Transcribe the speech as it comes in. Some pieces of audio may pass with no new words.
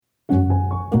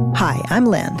Hi, I'm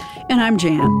Lynn. And I'm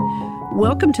Jan.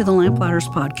 Welcome to the Lamplighters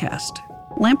Podcast.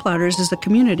 Lamplighters is a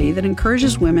community that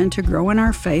encourages women to grow in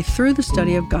our faith through the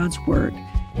study of God's Word.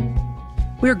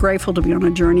 We are grateful to be on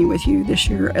a journey with you this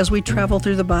year as we travel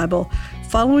through the Bible,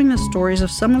 following the stories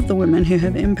of some of the women who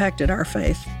have impacted our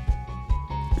faith.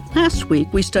 Last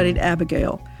week, we studied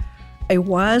Abigail, a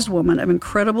wise woman of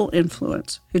incredible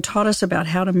influence who taught us about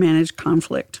how to manage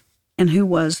conflict and who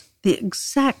was the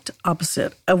exact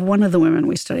opposite of one of the women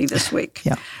we studied this week.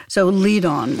 Yeah. So lead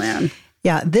on, Lynn.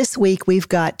 Yeah, this week we've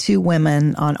got two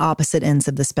women on opposite ends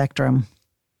of the spectrum.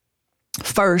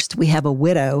 First, we have a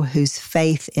widow whose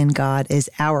faith in God is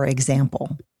our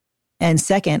example. And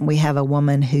second, we have a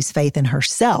woman whose faith in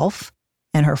herself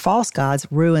and her false gods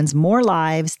ruins more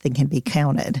lives than can be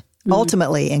counted,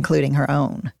 ultimately including her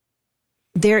own.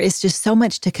 There is just so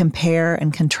much to compare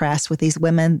and contrast with these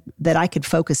women that I could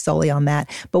focus solely on that.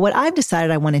 But what I've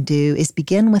decided I want to do is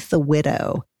begin with the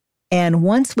widow. And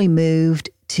once we moved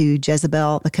to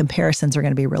Jezebel, the comparisons are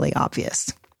going to be really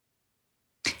obvious.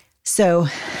 So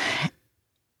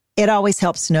it always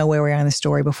helps to know where we are in the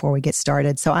story before we get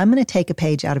started. So I'm going to take a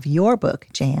page out of your book,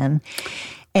 Jan,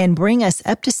 and bring us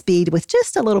up to speed with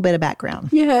just a little bit of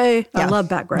background. Yay. Yeah. I love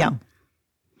background. Yeah.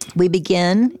 We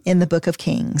begin in the book of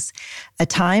Kings, a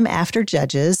time after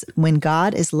Judges when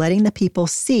God is letting the people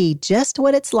see just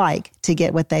what it's like to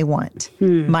get what they want,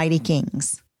 mighty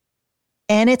kings.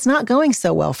 And it's not going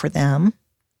so well for them.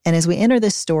 And as we enter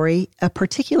this story, a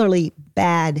particularly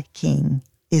bad king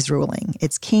is ruling.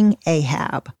 It's King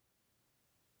Ahab.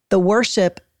 The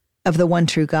worship of the one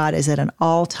true God is at an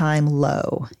all-time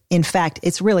low. In fact,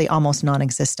 it's really almost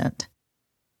non-existent.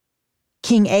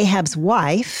 King Ahab's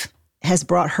wife has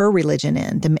brought her religion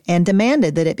in and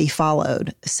demanded that it be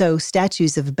followed. So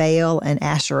statues of Baal and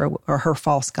Asherah are her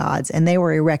false gods, and they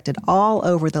were erected all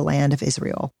over the land of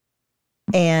Israel.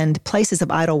 And places of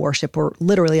idol worship were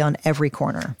literally on every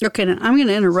corner. Okay, now I'm going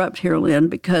to interrupt here, Lynn,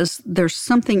 because there's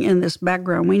something in this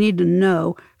background we need to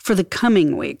know for the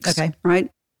coming weeks. Okay.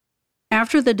 Right?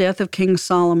 After the death of King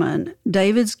Solomon,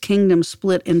 David's kingdom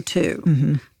split in two.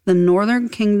 Mm-hmm. The northern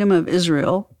kingdom of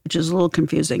Israel, which is a little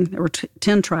confusing. There were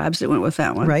 10 tribes that went with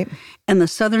that one. Right. And the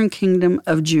southern kingdom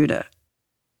of Judah.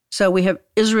 So we have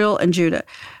Israel and Judah.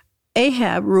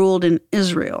 Ahab ruled in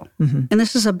Israel. Mm-hmm. And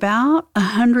this is about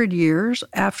 100 years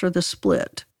after the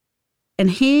split.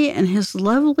 And he and his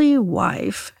lovely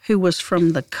wife, who was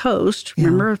from the coast,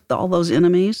 remember all those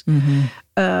enemies?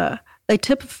 Mm-hmm. They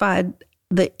typified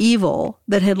the evil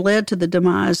that had led to the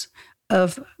demise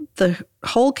of the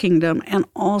whole kingdom, and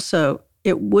also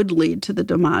it would lead to the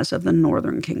demise of the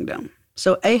northern kingdom.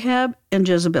 So Ahab and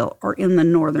Jezebel are in the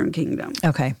northern kingdom.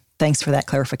 Okay, thanks for that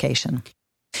clarification.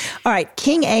 All right,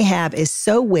 King Ahab is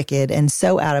so wicked and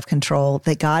so out of control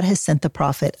that God has sent the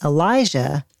prophet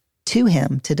Elijah to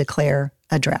him to declare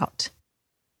a drought.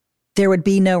 There would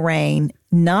be no rain,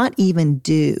 not even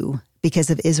dew, because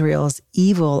of Israel's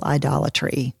evil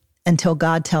idolatry, until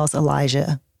God tells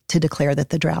Elijah to declare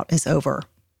that the drought is over.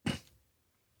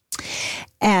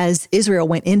 As Israel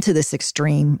went into this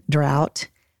extreme drought,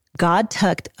 God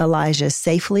tucked Elijah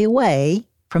safely away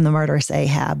from the murderous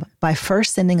Ahab by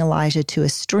first sending Elijah to a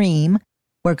stream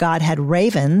where God had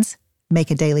ravens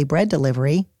make a daily bread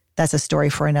delivery. That's a story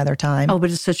for another time. Oh, but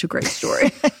it's such a great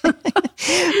story.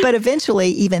 But eventually,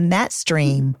 even that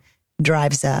stream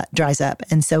dries up.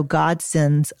 And so God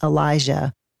sends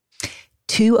Elijah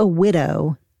to a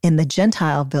widow in the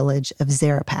Gentile village of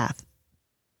Zarephath.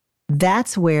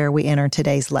 That's where we enter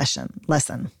today's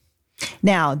lesson.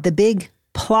 Now, the big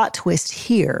plot twist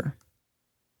here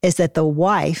is that the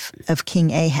wife of King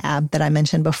Ahab that I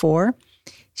mentioned before,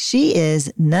 she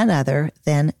is none other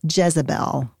than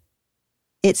Jezebel.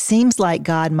 It seems like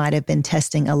God might have been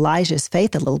testing Elijah's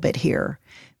faith a little bit here,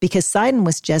 because Sidon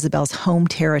was Jezebel's home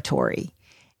territory.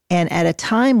 And at a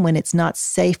time when it's not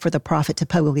safe for the prophet to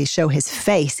publicly show his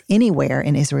face anywhere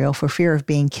in Israel for fear of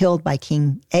being killed by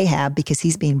King Ahab because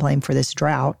he's being blamed for this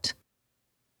drought,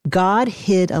 God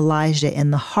hid Elijah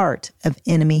in the heart of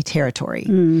enemy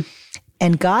territory.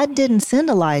 And God didn't send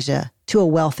Elijah to a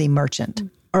wealthy merchant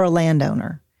or a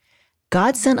landowner.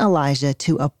 God sent Elijah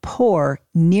to a poor,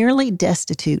 nearly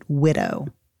destitute widow.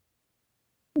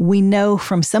 We know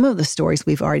from some of the stories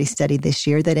we've already studied this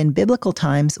year that in biblical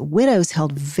times, widows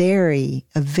held a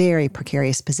very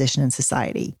precarious position in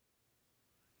society.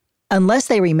 Unless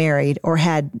they remarried or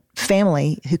had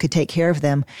family who could take care of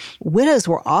them, widows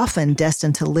were often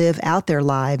destined to live out their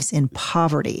lives in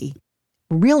poverty,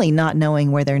 really not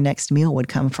knowing where their next meal would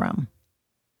come from.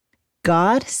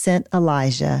 God sent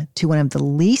Elijah to one of the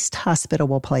least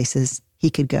hospitable places he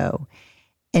could go,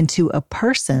 and to a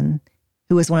person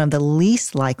who was one of the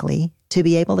least likely to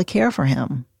be able to care for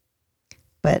him.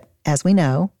 But as we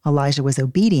know, Elijah was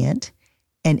obedient,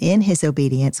 and in his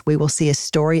obedience, we will see a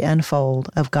story unfold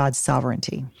of God's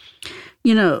sovereignty.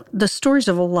 You know, the stories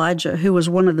of Elijah, who was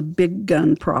one of the big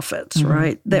gun prophets,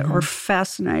 right? They are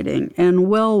fascinating and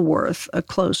well worth a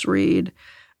close read.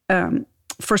 1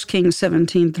 Kings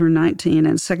 17 through 19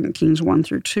 and 2 Kings 1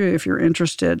 through 2, if you're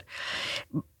interested.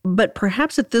 But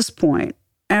perhaps at this point,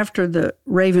 after the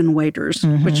raven waiters,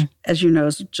 which, as you know,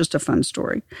 is just a fun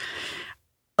story,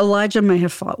 Elijah may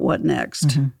have thought, what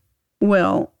next?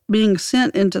 Well, being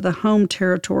sent into the home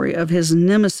territory of his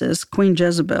nemesis, Queen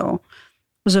Jezebel,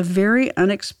 was a very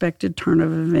unexpected turn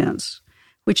of events,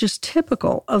 which is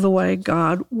typical of the way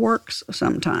God works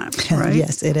sometimes, right?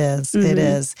 Yes, it is. It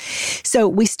is. So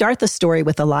we start the story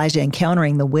with Elijah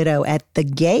encountering the widow at the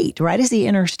gate, right as he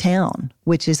enters town,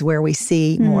 which is where we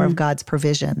see more of God's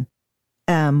provision.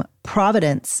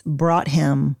 Providence brought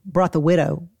the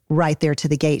widow right there to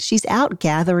the gate. She's out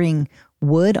gathering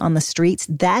wood on the streets.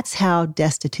 That's how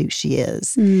destitute she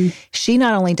is. She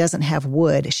not only doesn't have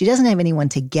wood, she doesn't have anyone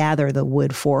to gather the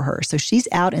wood for her. So she's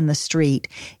out in the street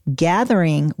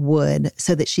gathering wood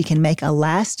so that she can make a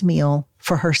last meal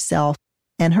for herself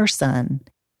and her son.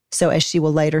 So as she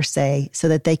will later say, so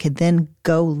that they could then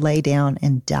go lay down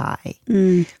and die.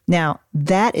 Now,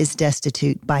 that is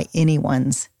destitute by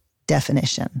anyone's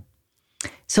definition.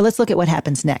 So let's look at what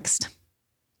happens next.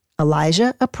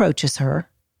 Elijah approaches her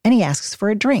and he asks for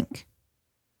a drink.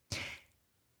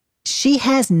 She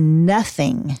has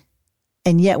nothing,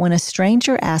 and yet when a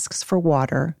stranger asks for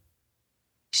water,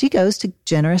 she goes to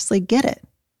generously get it.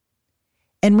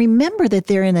 And remember that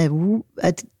they're in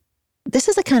this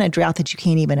is a kind of drought that you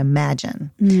can't even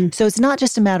imagine. So it's not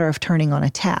just a matter of turning on a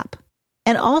tap.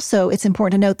 And also, it's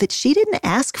important to note that she didn't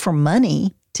ask for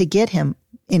money to get him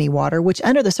any water, which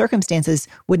under the circumstances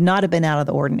would not have been out of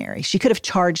the ordinary. She could have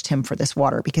charged him for this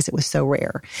water because it was so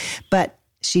rare. But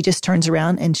she just turns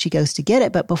around and she goes to get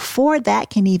it. But before that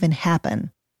can even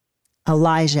happen,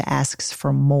 Elijah asks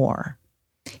for more.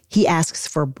 He asks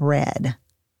for bread.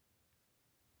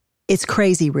 It's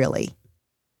crazy, really.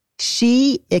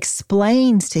 She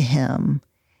explains to him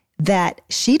that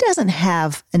she doesn't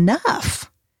have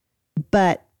enough.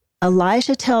 But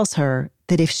Elijah tells her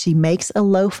that if she makes a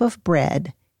loaf of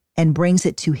bread and brings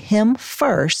it to him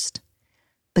first,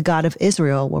 the God of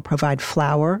Israel will provide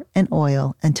flour and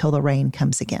oil until the rain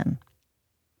comes again.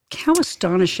 How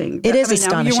astonishing. It is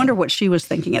astonishing. You wonder what she was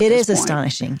thinking at this point. It is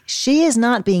astonishing. She is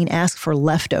not being asked for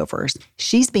leftovers.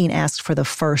 She's being asked for the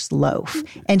first loaf.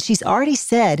 And she's already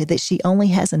said that she only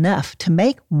has enough to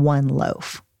make one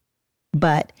loaf.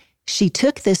 But she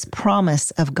took this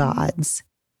promise of God's,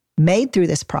 made through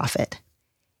this prophet,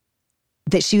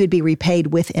 that she would be repaid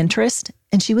with interest,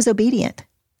 and she was obedient.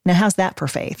 Now, how's that for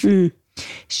faith?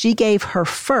 She gave her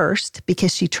first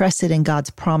because she trusted in God's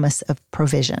promise of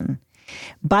provision.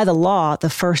 By the law, the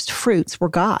first fruits were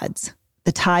God's.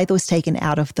 The tithe was taken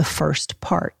out of the first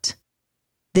part.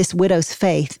 This widow's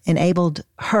faith enabled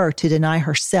her to deny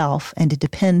herself and to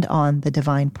depend on the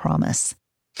divine promise.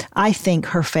 I think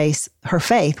her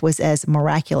faith was as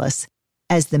miraculous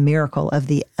as the miracle of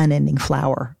the unending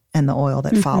flour and the oil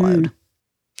that followed.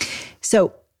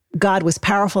 So God was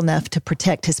powerful enough to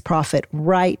protect his prophet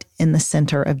right in the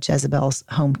center of Jezebel's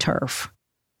home turf.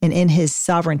 And in his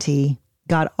sovereignty,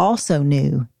 God also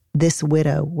knew this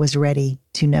widow was ready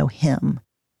to know him.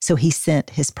 So he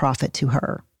sent his prophet to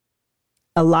her.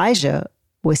 Elijah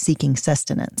was seeking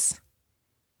sustenance.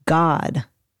 God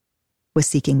was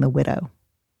seeking the widow.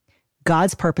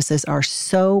 God's purposes are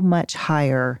so much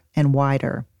higher and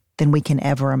wider than we can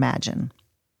ever imagine.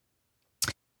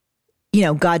 You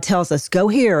know, God tells us, go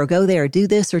here or go there, do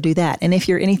this or do that. And if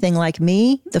you're anything like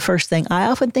me, the first thing I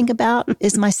often think about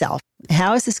is myself.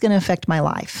 How is this going to affect my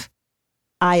life?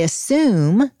 I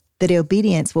assume that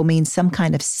obedience will mean some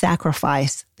kind of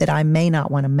sacrifice that I may not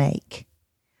want to make.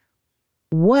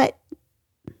 What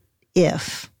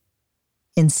if,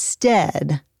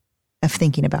 instead of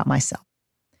thinking about myself,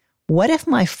 what if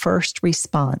my first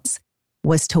response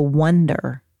was to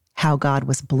wonder how God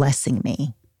was blessing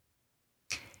me?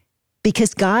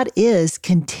 Because God is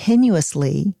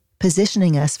continuously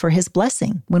positioning us for his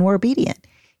blessing when we're obedient.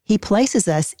 He places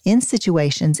us in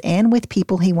situations and with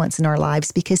people he wants in our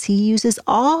lives because he uses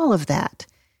all of that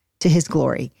to his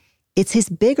glory. It's his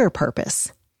bigger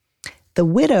purpose. The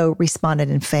widow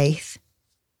responded in faith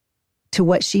to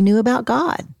what she knew about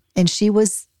God, and she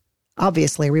was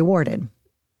obviously rewarded.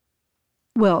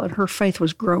 Well, and her faith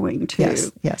was growing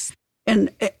too. Yes.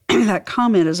 And that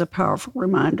comment is a powerful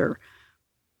reminder.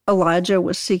 Elijah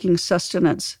was seeking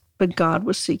sustenance, but God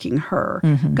was seeking her.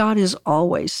 God is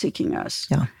always seeking us.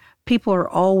 Yeah. People are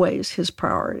always his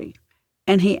priority.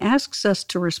 And he asks us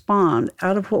to respond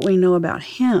out of what we know about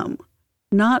him,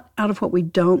 not out of what we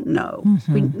don't know.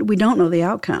 We don't know the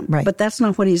outcome, but that's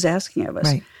not what he's asking of us.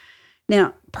 Right.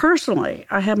 Now, personally,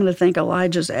 I happen to think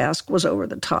Elijah's ask was over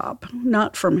the top,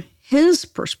 not from his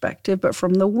perspective, but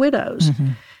from the widow's.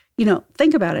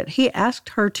 Think about it. He asked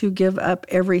her to give up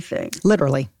everything.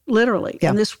 Literally. Yeah.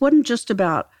 And this wasn't just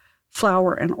about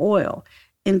flour and oil.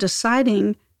 In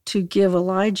deciding to give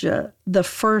Elijah the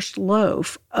first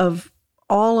loaf of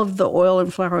all of the oil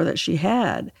and flour that she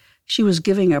had, she was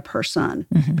giving up her son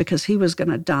because he was going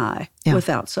to die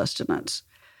without sustenance.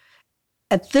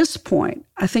 At this point,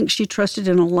 I think she trusted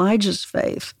in Elijah's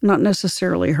faith, not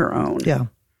necessarily her own. Yeah.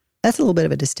 That's a little bit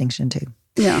of a distinction too.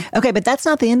 Yeah. Okay, but that's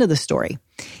not the end of the story.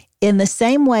 In the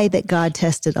same way that God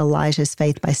tested Elijah's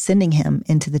faith by sending him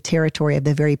into the territory of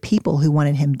the very people who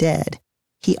wanted him dead,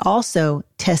 he also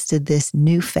tested this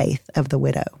new faith of the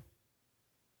widow.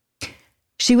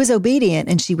 She was obedient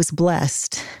and she was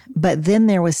blessed, but then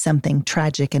there was something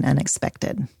tragic and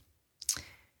unexpected.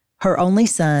 Her only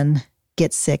son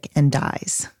gets sick and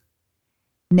dies.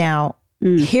 Now,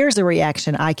 here's a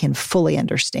reaction I can fully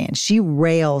understand. She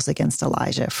rails against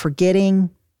Elijah,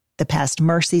 forgetting the past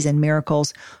mercies and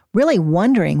miracles, really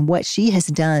wondering what she has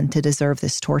done to deserve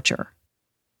this torture.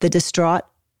 The distraught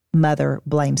mother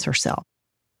blames herself.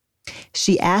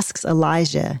 She asks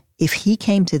Elijah if he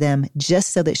came to them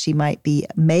just so that she might be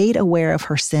made aware of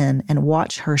her sin and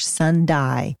watch her son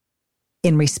die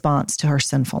in response to her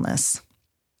sinfulness.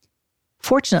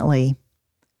 Fortunately,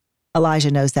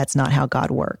 Elijah knows that's not how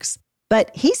God works.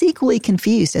 But he's equally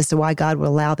confused as to why God would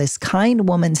allow this kind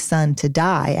woman's son to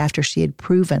die after she had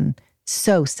proven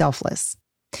so selfless.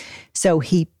 So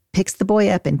he picks the boy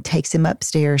up and takes him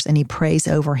upstairs, and he prays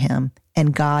over him,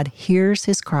 and God hears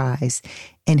his cries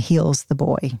and heals the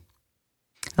boy.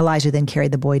 Elijah then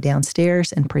carried the boy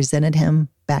downstairs and presented him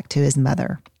back to his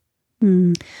mother.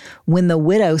 When the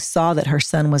widow saw that her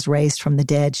son was raised from the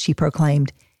dead, she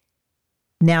proclaimed,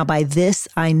 "Now by this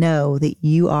I know that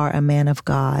you are a man of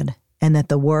God, and that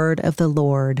the word of the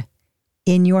Lord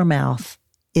in your mouth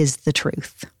is the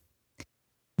truth."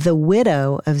 The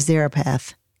widow of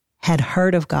Zarephath had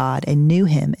heard of God and knew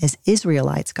him as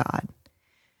Israelites' God.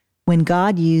 When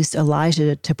God used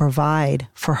Elijah to provide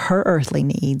for her earthly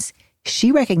needs,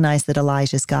 she recognized that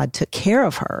Elijah's God took care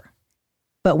of her.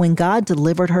 But when God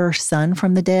delivered her son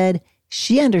from the dead,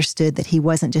 she understood that he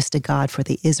wasn't just a God for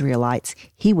the Israelites.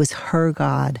 He was her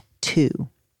God too.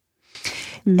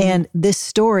 And this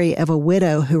story of a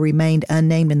widow who remained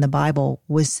unnamed in the Bible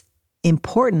was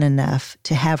important enough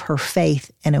to have her faith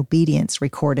and obedience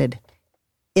recorded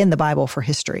in the Bible for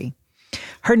history.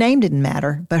 Her name didn't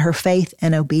matter, but her faith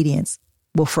and obedience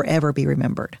will forever be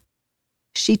remembered.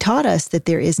 She taught us that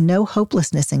there is no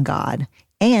hopelessness in God,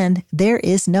 and there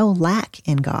is no lack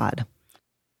in God.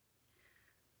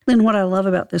 Lynn, what I love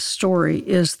about this story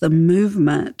is the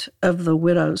movement of the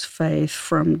widow's faith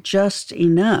from just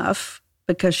enough,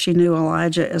 because she knew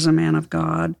Elijah as a man of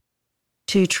God,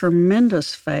 to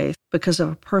tremendous faith because of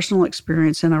a personal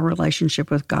experience in a relationship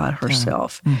with God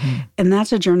herself. And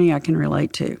that's a journey I can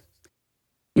relate to.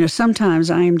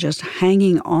 Sometimes I am just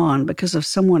hanging on because of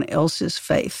someone else's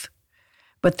faith.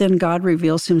 But then God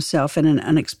reveals himself in an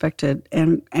unexpected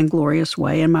and glorious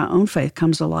way, and my own faith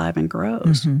comes alive and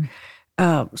grows.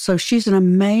 So she's an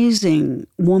amazing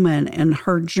woman, and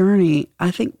her journey,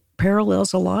 I think,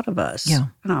 parallels a lot of us.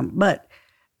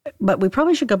 But we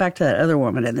probably should go back to that other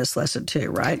woman in this lesson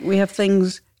too, right? We have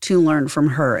things to learn from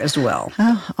her as well.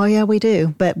 Oh yeah, we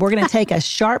do. But we're going to take a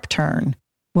sharp turn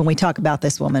when we talk about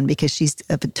this woman because she's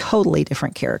a totally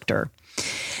different character.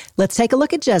 Let's take a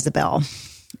look at Jezebel.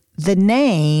 The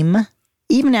name,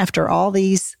 even after all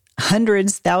these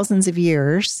hundreds, thousands of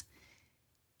years,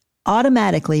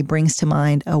 automatically brings to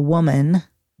mind a woman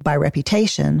by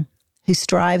reputation who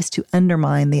strives to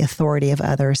undermine the authority of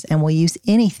others and will use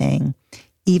anything,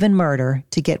 even murder,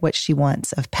 to get what she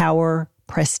wants of power,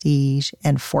 prestige,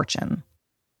 and fortune.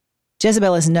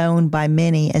 Jezebel is known by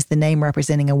many as the name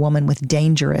representing a woman with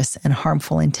dangerous and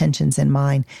harmful intentions in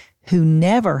mind who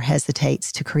never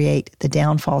hesitates to create the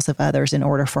downfalls of others in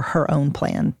order for her own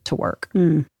plan to work.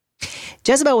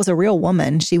 Jezebel was a real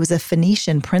woman. She was a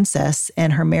Phoenician princess,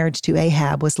 and her marriage to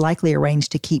Ahab was likely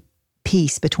arranged to keep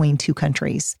peace between two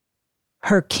countries.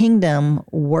 Her kingdom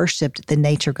worshipped the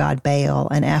nature god Baal,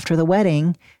 and after the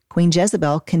wedding, Queen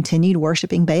Jezebel continued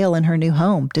worshiping Baal in her new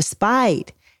home,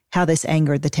 despite how this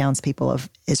angered the townspeople of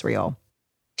Israel.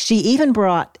 She even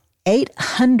brought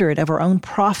 800 of her own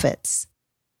prophets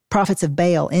of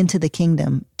Baal, into the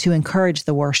kingdom to encourage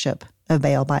the worship of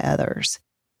Baal by others.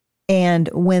 And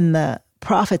when the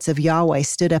prophets of Yahweh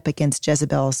stood up against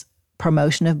Jezebel's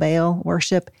promotion of Baal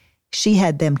worship, she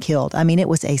had them killed. I mean, it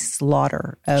was a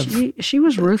slaughter of... She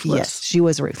was ruthless. Yes, she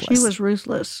was ruthless. She was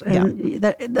ruthless. And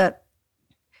that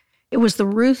it was the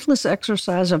ruthless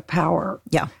exercise of power,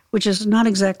 which is not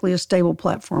exactly a stable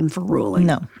platform for ruling.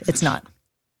 No, it's not.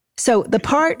 So the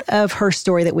part of her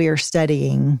story that we are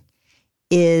studying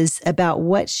is about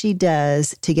what she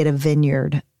does to get a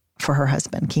vineyard for her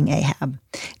husband, King Ahab.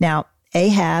 Now,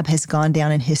 Ahab has gone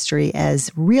down in history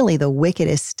as really the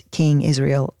wickedest king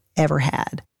Israel ever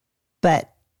had.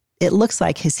 But it looks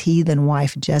like his heathen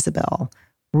wife, Jezebel,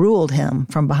 ruled him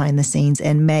from behind the scenes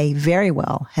and may very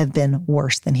well have been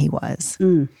worse than he was.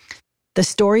 The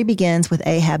story begins with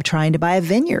Ahab trying to buy a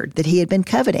vineyard that he had been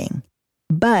coveting,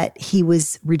 but he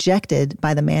was rejected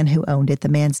by the man who owned it. The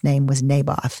man's name was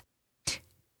Naboth.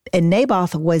 And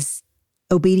Naboth was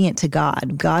obedient to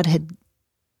God. God had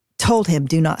told him,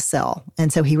 do not sell.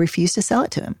 And so he refused to sell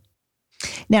it to him.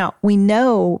 Now, we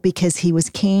know because he was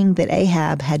king that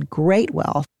Ahab had great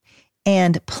wealth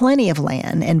and plenty of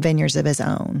land and vineyards of his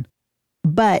own.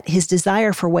 But his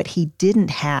desire for what he didn't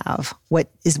have what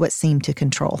seemed to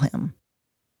control him.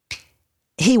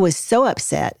 He was so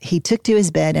upset, he took to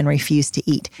his bed and refused to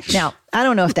eat. Now, I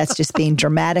don't know if that's just being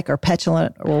dramatic or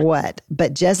petulant or what,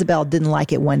 but Jezebel didn't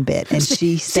like it one bit, and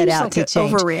she set out to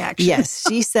change. Overreaction. Yes,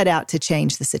 she set out to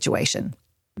change the situation.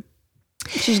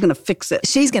 She's going to fix it.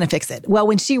 She's going to fix it. Well,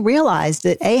 when she realized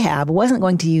that Ahab wasn't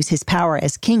going to use his power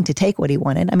as king to take what he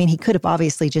wanted, I mean, he could have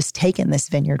obviously just taken this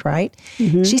vineyard, right?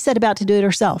 Mm-hmm. She set about to do it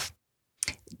herself.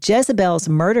 Jezebel's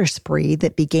murder spree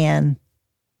that began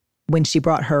when she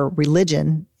brought her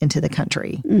religion into the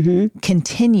country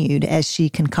continued as she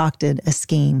concocted a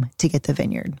scheme to get the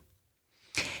vineyard.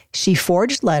 She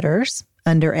forged letters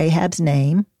under Ahab's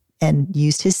name and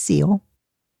used his seal,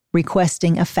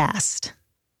 requesting a fast.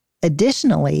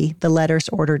 Additionally, the letters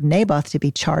ordered Naboth to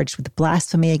be charged with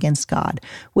blasphemy against God,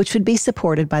 which would be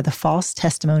supported by the false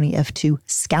testimony of two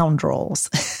scoundrels.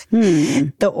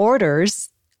 The orders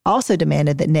also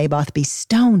demanded that Naboth be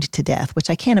stoned to death, which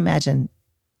I can't imagine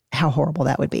how horrible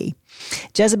that would be.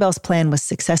 Jezebel's plan was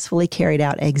successfully carried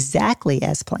out exactly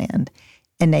as planned,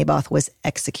 and Naboth was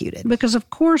executed. Because, of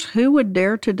course, who would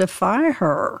dare to defy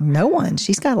her? No one.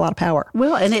 She's got a lot of power.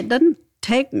 Well, and it doesn't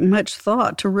take much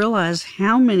thought to realize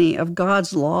how many of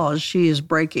God's laws she is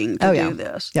breaking to do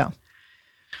this. Yeah.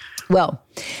 Well,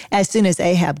 as soon as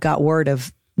Ahab got word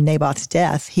of Naboth's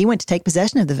death, he went to take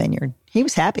possession of the vineyard. He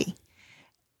was happy.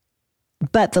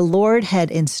 But the Lord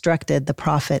had instructed the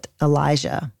prophet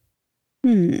Elijah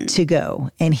to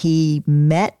go, and he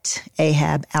met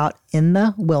Ahab out in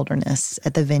the wilderness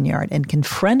at the vineyard and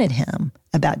confronted him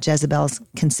about Jezebel's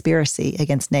conspiracy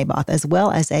against Naboth, as well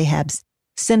as Ahab's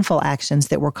sinful actions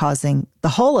that were causing the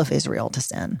whole of Israel to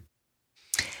sin.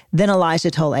 Then Elijah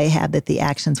told Ahab that the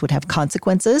actions would have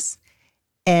consequences,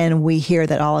 and we hear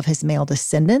that all of his male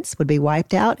descendants would be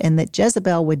wiped out and that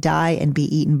Jezebel would die and be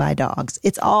eaten by dogs.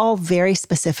 It's all very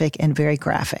specific and very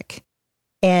graphic,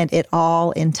 and it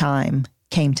all in time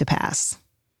came to pass.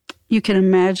 You can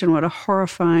imagine what a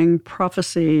horrifying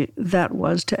prophecy that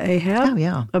was to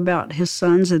Ahab about his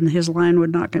sons and his line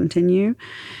would not continue,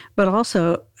 but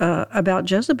also about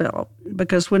Jezebel,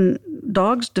 because when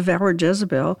dogs devoured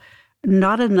Jezebel,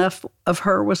 not enough of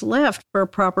her was left for a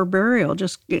proper burial,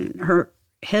 just her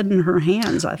head in her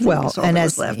hands, I think. Well, and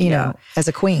as left. You know, as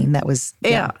a queen, that was...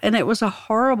 Yeah, and it was a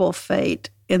horrible fate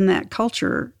in that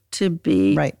culture to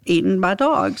be eaten by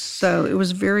dogs. So it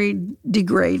was very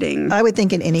degrading. I would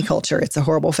think in any culture, it's a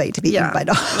horrible fate to be eaten by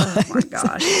dogs. Oh, my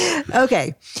gosh.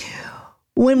 Okay.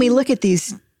 When we look at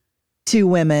these two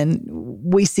women,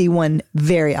 we see one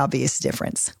very obvious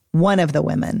difference. One of the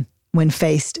women, when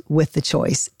faced with the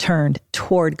choice, turned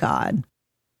toward God.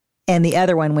 And the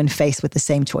other one, when faced with the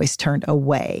same choice, turned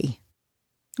away.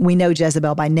 We know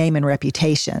Jezebel by name and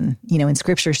reputation. You know, in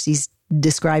Scripture, she's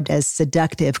described as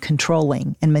seductive,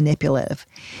 controlling, and manipulative.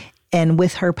 And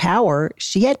with her power,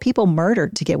 she had people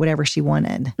murdered to get whatever she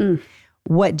wanted.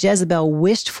 What Jezebel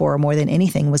wished for more than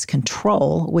anything was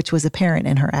control, which was apparent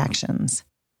in her actions.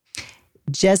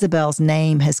 Jezebel's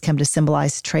name has come to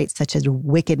symbolize traits such as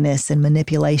wickedness and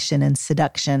manipulation and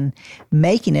seduction,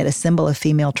 making it a symbol of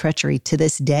female treachery to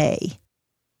this day.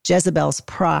 Jezebel's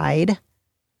pride,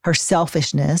 her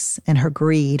selfishness, and her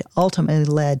greed ultimately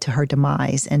led to her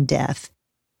demise and death.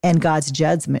 And God's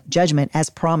judgment, as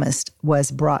promised,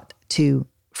 was brought to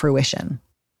fruition.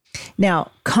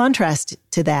 Now, contrast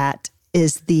to that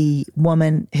is the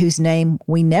woman whose name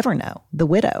we never know, the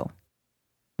widow.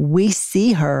 We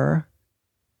see her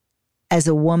as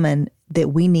a woman that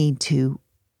we need to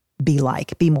be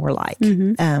more like.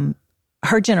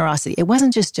 her generosity, it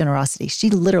wasn't just generosity. She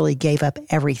literally gave up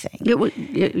everything. It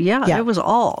was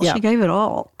all. Yeah. She gave it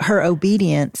all. Her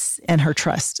obedience and her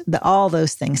trust, all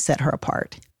those things set her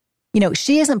apart.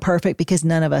 She isn't perfect because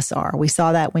none of us are. We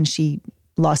saw that when she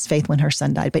lost faith when her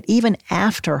son died. But even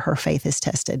after her faith is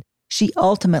tested, she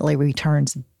ultimately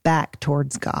returns back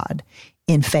towards God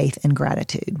in faith and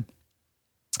gratitude.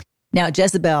 Now,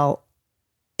 Jezebel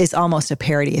is almost a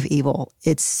parody of evil.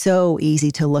 It's so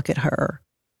easy to look at her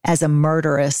as a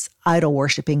murderous,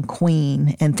 idol-worshiping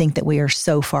queen and think that we are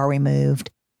so far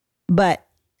removed. But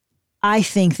I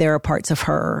think there are parts of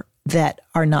her that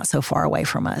are not so far away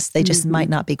from us. They just might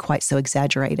not be quite so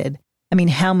exaggerated. I mean,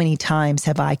 how many times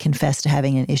have I confessed to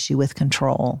having an issue with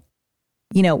control?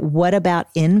 What about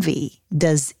envy?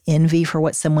 Does envy for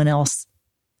what someone else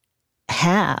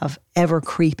have ever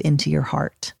creep into your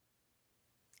heart?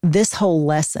 This whole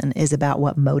lesson is about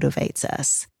what motivates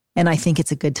us. And I think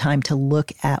it's a good time to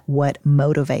look at what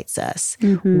motivates us.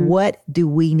 What do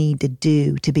we need to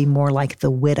do to be more like the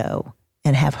widow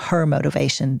and have her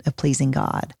motivation of pleasing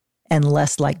God and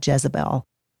less like Jezebel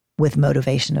with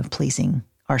motivation of pleasing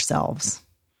ourselves?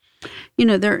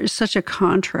 There is such a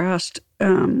contrast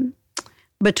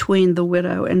between the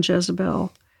widow and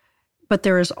Jezebel, but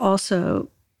there is also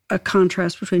a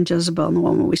contrast between Jezebel and the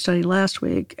woman we studied last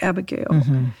week, Abigail.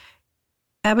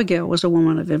 Abigail was a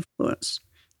woman of influence.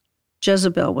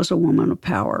 Jezebel was a woman of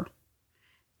power.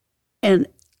 And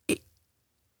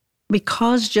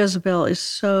because Jezebel is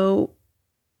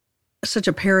such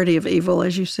a parody of evil,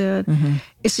 as you said,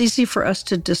 it's easy for us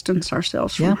to distance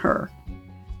ourselves from her.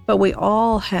 But we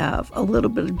all have a little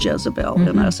bit of Jezebel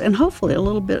in us, and hopefully a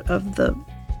little bit of the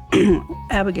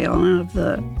Abigail and of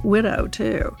the widow,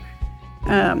 too.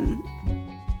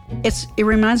 It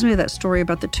reminds me of that story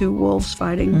about the two wolves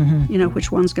fighting,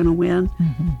 which one's going to win,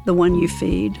 the one you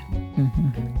feed.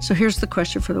 So here's the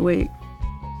question for the week.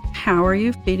 How are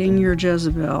you feeding your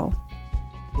Jezebel?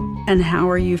 And how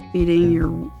are you feeding your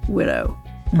widow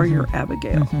or your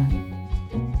Abigail?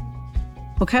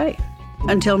 Okay,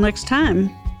 until next time,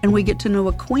 and we get to know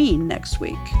a queen next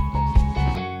week.